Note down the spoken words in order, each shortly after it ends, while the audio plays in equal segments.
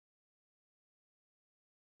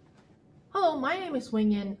Hello, my name is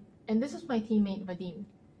Wingyan, and this is my teammate Vadim.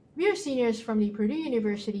 We are seniors from the Purdue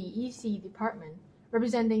University EC department,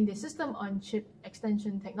 representing the System on Chip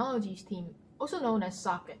Extension Technologies team, also known as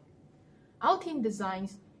SoCET. Our team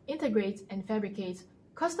designs, integrates, and fabricates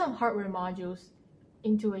custom hardware modules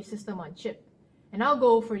into a system on chip. And our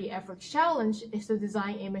goal for the AFWERX challenge is to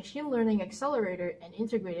design a machine learning accelerator and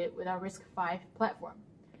integrate it with our RISC-V platform.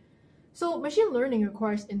 So machine learning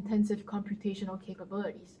requires intensive computational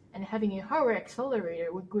capabilities, and having a hardware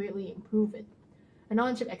accelerator would greatly improve it. An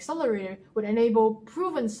on-chip accelerator would enable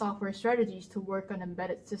proven software strategies to work on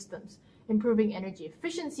embedded systems, improving energy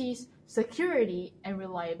efficiencies, security, and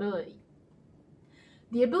reliability.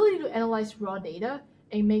 The ability to analyze raw data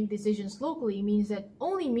and make decisions locally means that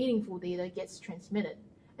only meaningful data gets transmitted.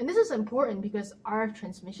 And this is important because our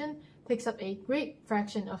transmission takes up a great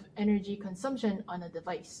fraction of energy consumption on a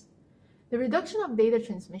device. The reduction of data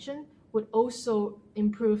transmission would also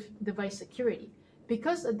improve device security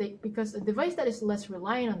because a device that is less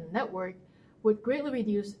reliant on the network would greatly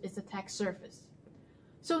reduce its attack surface.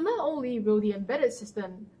 So not only will the embedded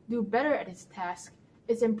system do better at its task,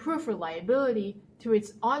 its improved reliability through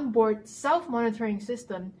its onboard self-monitoring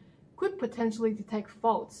system could potentially detect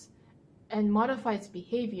faults and modify its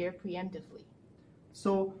behavior preemptively.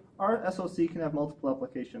 So our SoC can have multiple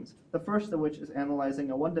applications, the first of which is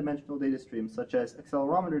analyzing a one-dimensional data stream such as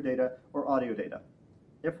accelerometer data or audio data.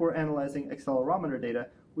 If we're analyzing accelerometer data,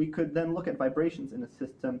 we could then look at vibrations in the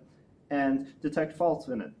system and detect faults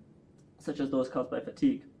in it, such as those caused by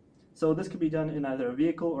fatigue. So this could be done in either a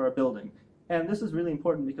vehicle or a building. And this is really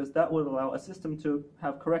important because that would allow a system to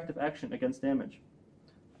have corrective action against damage.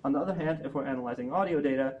 On the other hand, if we're analyzing audio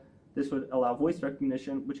data, this would allow voice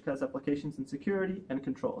recognition, which has applications in security and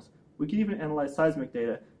controls. We can even analyze seismic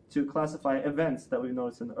data to classify events that we've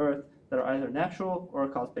noticed in the Earth that are either natural or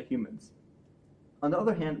caused by humans. On the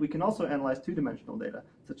other hand, we can also analyze two-dimensional data,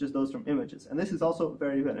 such as those from images, and this is also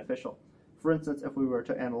very beneficial. For instance, if we were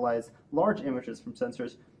to analyze large images from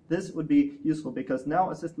sensors, this would be useful because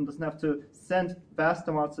now a system doesn't have to send vast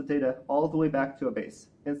amounts of data all the way back to a base.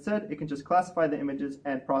 Instead, it can just classify the images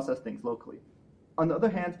and process things locally. On the other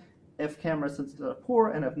hand, if camera sensors are poor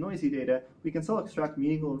and have noisy data, we can still extract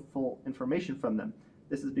meaningful information from them.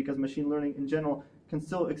 This is because machine learning in general can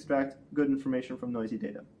still extract good information from noisy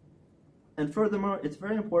data. And furthermore, it's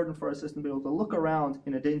very important for our system to be able to look around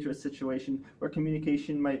in a dangerous situation where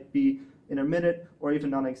communication might be intermittent or even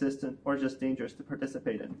non-existent or just dangerous to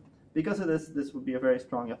participate in. Because of this, this would be a very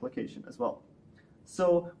strong application as well.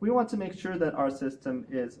 So we want to make sure that our system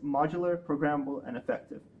is modular, programmable, and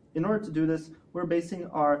effective. In order to do this, we're basing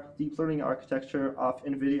our deep learning architecture off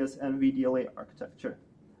NVIDIA's NVDLA architecture.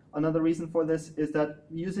 Another reason for this is that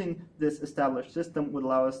using this established system would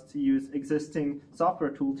allow us to use existing software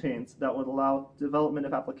tool chains that would allow development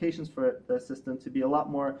of applications for the system to be a lot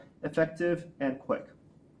more effective and quick.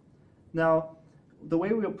 Now, the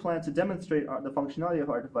way we plan to demonstrate the functionality of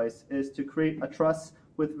our device is to create a truss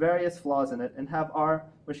with various flaws in it and have our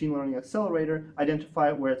machine learning accelerator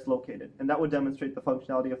identify where it's located. And that would demonstrate the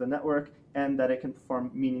functionality of the network and that it can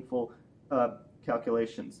perform meaningful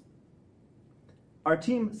calculations. Our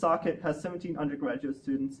team, SoCET, has 17 undergraduate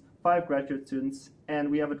students, 5 graduate students,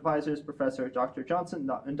 and we have advisors, Professor Dr. Johnson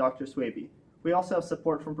and Dr. Swaby. We also have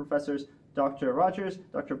support from Professors Dr. Rogers,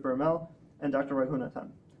 Dr. Burmel, and Dr. Raghunathan.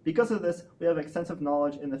 Because of this, we have extensive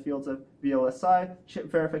knowledge in the fields of VLSI,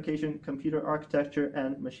 chip verification, computer architecture,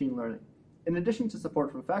 and machine learning. In addition to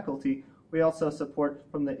support from faculty, we also have support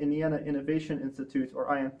from the Indiana Innovation Institute, or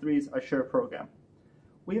IN3's Assure program.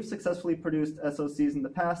 We have successfully produced SoCs in the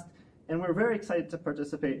past, and we're very excited to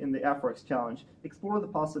participate in the AFWERX challenge, explore the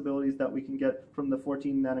possibilities that we can get from the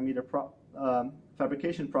 14 nanometer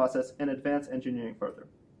fabrication process, and advance engineering further.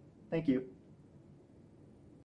 Thank you.